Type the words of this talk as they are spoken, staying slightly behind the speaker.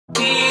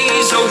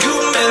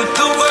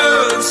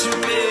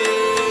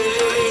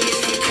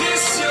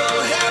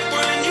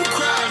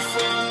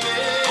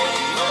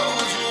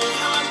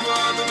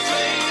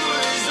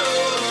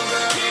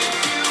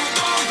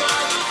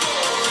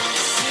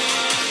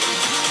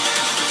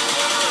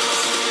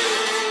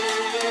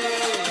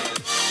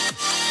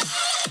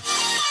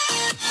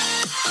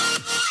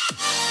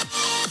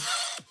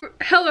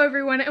Hello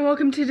everyone and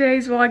welcome to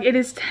today's vlog. It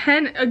is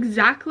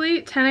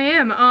exactly 10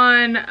 a.m.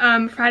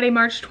 on Friday,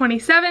 March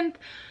 27th.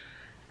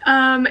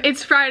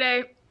 It's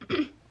Friday,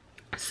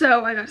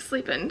 so I got to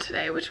sleep in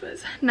today, which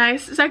was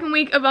nice. Second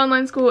week of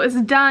online school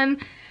is done.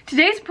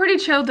 Today's a pretty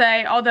chill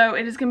day, although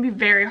it is going to be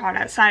very hot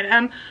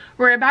outside.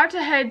 We're about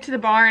to head to the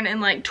barn in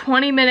like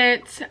 20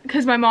 minutes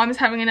because my mom is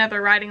having another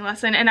riding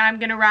lesson and I'm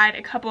going to ride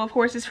a couple of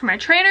horses for my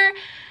trainer.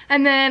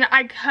 And then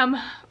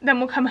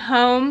we'll come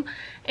home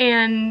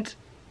and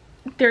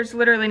there's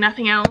literally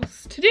nothing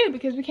else to do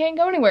because we can't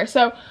go anywhere.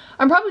 So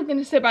I'm probably going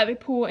to sit by the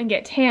pool and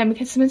get tan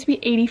because it's meant to be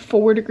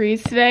 84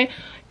 degrees today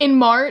in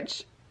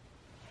March.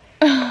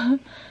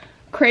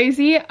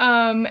 Crazy.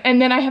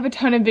 And then I have a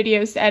ton of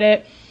videos to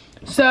edit.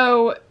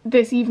 So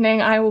this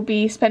evening I will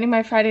be spending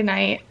my Friday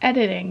night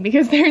editing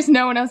because there's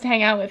no one else to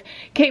hang out with.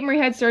 Kate Marie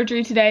had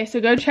surgery today, so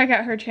go check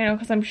out her channel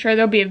because I'm sure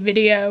there'll be a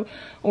video,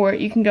 or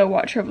you can go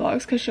watch her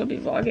vlogs because she'll be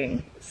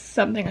vlogging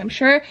something, I'm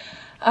sure.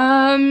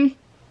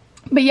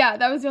 But yeah,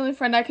 that was the only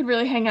friend I could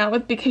really hang out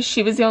with because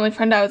she was the only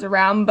friend I was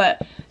around,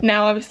 but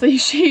now obviously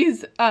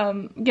she's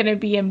gonna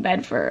be in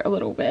bed for a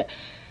little bit.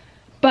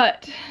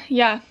 But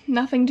yeah,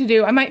 nothing to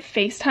do. I might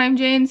FaceTime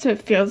Jane so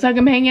it feels like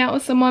I'm hanging out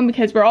with someone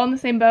because we're all in the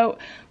same boat.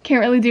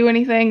 Can't really do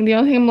anything. The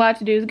only thing I'm allowed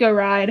to do is go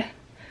ride.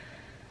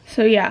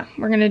 So yeah,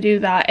 we're gonna do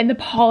that. And the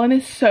pollen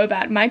is so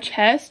bad. My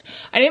chest,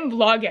 I didn't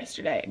vlog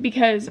yesterday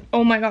because,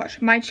 oh my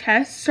gosh, my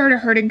chest started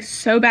hurting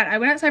so bad. I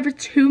went outside for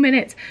 2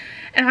 minutes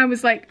and I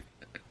was like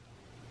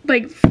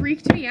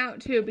freaked me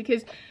out too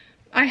because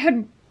I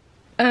had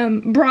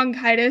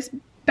bronchitis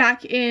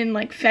back in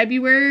like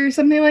February or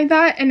something like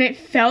that, and it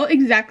felt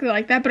exactly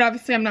like that, but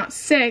obviously I'm not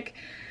sick.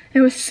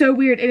 It was so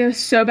weird and it was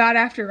so bad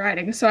after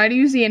riding, so I had to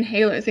use the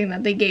inhaler thing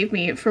that they gave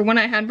me for when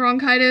I had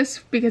bronchitis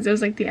because it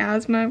was like the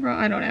asthma,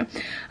 I don't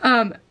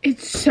know.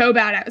 It's so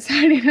bad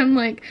outside and I'm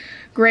like,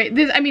 great.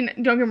 I mean,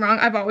 don't get me wrong,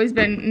 I've always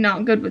been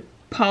not good with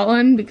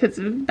pollen because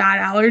of bad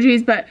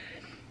allergies, but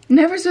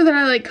never so that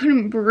I like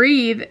couldn't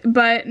breathe.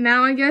 But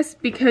now I guess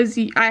because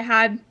I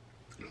had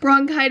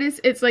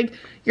bronchitis, it's like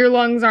your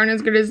lungs aren't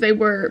as good as they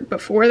were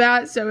before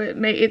that, so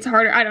it's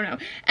harder. I don't know.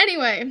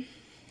 Anyway,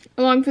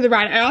 along for the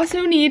ride. I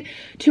also need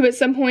to at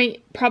some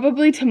point,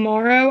 probably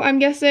tomorrow I'm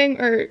guessing,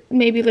 or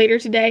maybe later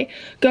today,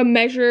 go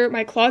measure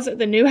my closet at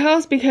the new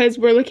house because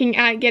we're looking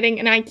at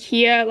getting an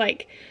IKEA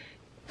like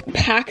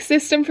pack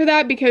system for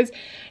that because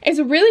it's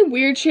a really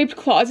weird shaped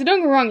closet. Don't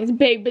get me wrong, it's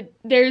big, but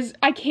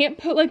I can't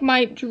put like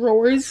my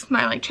drawers,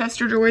 my like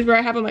Chester drawers where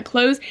I have all my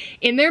clothes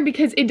in there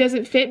because it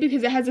doesn't fit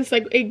because it has this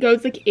like, it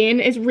goes like in.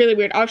 It's really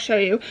weird. I'll show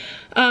you.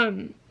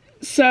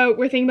 So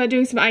we're thinking about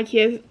doing some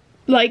IKEA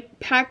like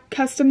pack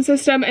custom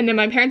system, and then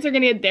my parents are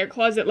gonna get their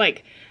closet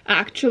like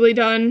actually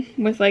done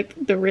with like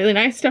the really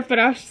nice stuff, but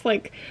I was just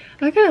like,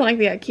 I kind of like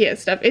the IKEA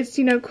stuff. It's,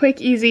 you know,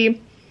 quick,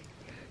 easy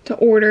to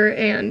order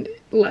and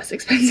less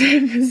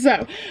expensive.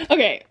 So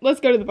okay, let's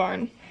go to the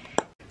barn.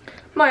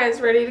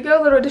 Maya's ready to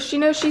go. Little does she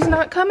know she's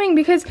not coming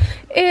because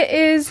it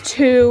is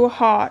too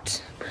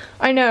hot.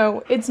 I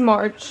know, it's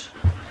March.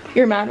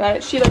 You're mad at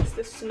it. She likes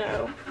the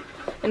snow,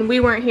 and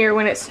we weren't here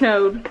when it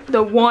snowed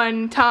the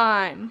one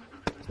time.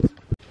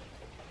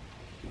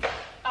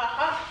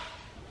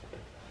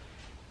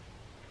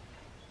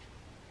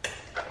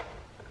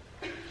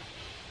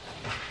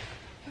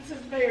 This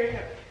is very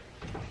heavy.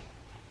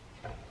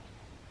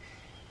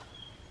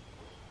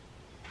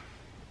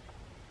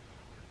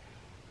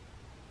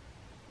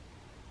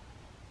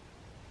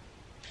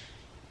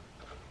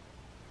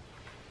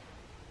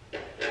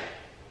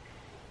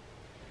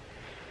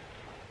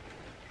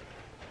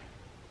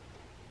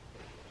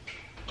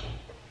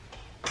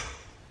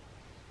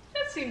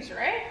 Seems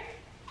right.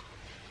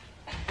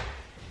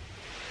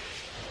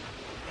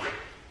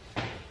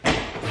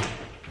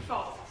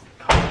 False.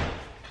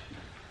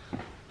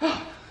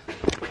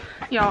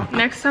 Y'all,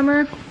 next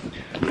summer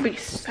will be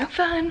so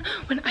fun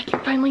when I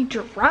can finally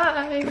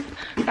drive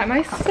by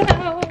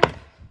myself.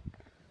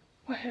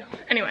 Woohoo.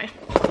 Anyway.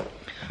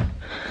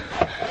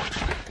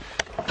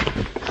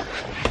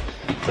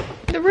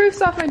 The roof's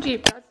off my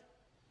Jeep.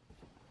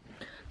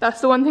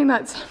 That's the one thing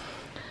that's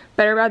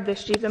better about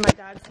this Jeep than my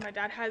dad's. My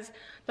dad has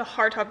the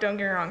hardtop, don't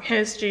get me wrong.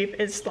 His Jeep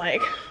is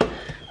like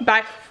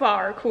by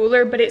far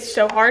cooler, but it's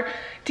so hard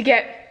to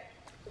get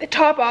the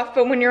top off.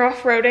 But when you're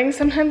off-roading,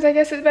 sometimes I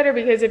guess it's better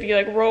because if you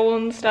like roll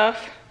and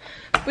stuff.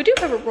 We do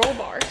have a roll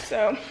bar,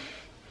 so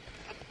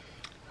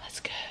let's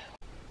go.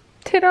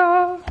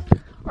 Ta-da!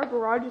 Our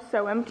garage is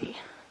so empty.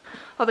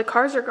 All the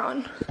cars are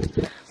gone.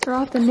 They're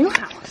all at the new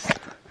house.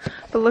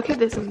 But look at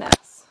this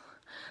mess.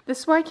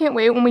 This is why I can't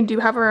wait when we do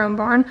have our own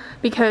barn,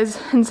 because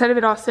instead of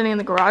it all sitting in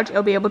the garage,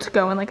 it'll be able to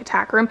go in like a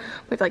tack room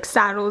with like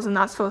saddles and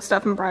that sort of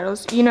stuff and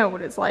bridles. You know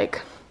what it's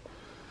like.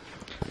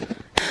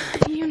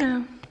 You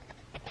know.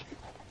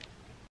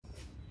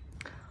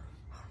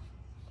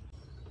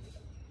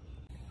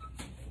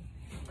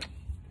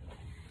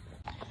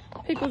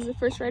 Pickle's the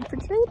first ride for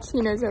today.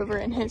 Chino's over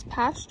in his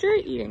pasture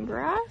eating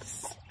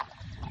grass.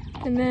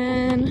 And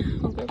then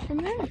we'll go from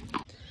there.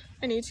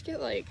 I need to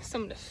get like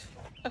someone to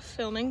a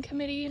filming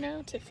committee, you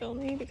know, to film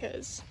me,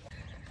 because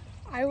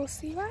I will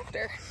see you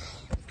after.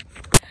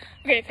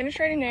 Okay, finished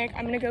riding Nick.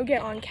 I'm gonna go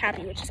get on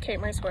Cappy, which is Kate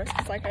Marie's horse,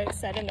 because like I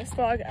said in this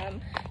vlog,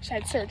 she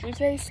had surgery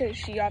today, so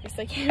she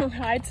obviously can't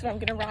ride, so I'm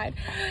gonna ride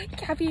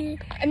Cappy.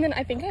 And then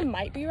I think I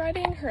might be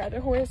riding her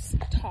other horse,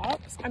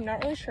 Tops. I'm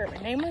not really sure. My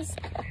name was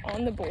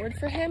on the board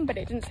for him, but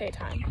it didn't say a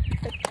time.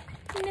 But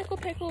Nickel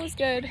Pickle is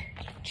good.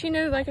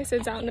 Chino, like I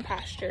said, is out in the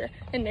pasture,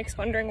 and Nick's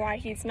wondering why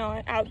he's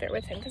not out there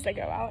with him, because they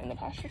go out in the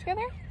pasture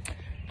together.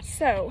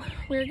 So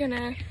we're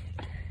gonna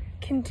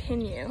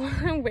continue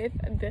with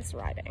this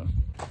riding.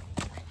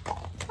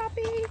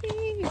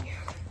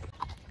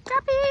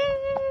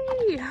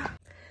 Cappy!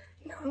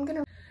 No, I'm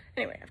gonna...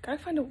 Anyway, I've got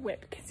to find a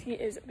whip because he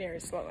is very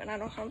slow and I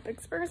don't have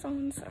big spurs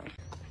on, so...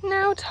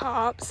 Now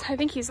Tops. I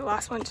think he's the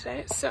last one today.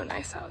 It's so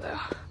nice out though.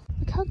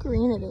 Look how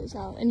green it is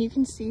out, and you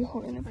can see,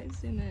 hold on if I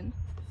zoom in,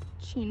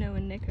 Chino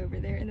and Nick over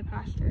there in the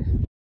pasture.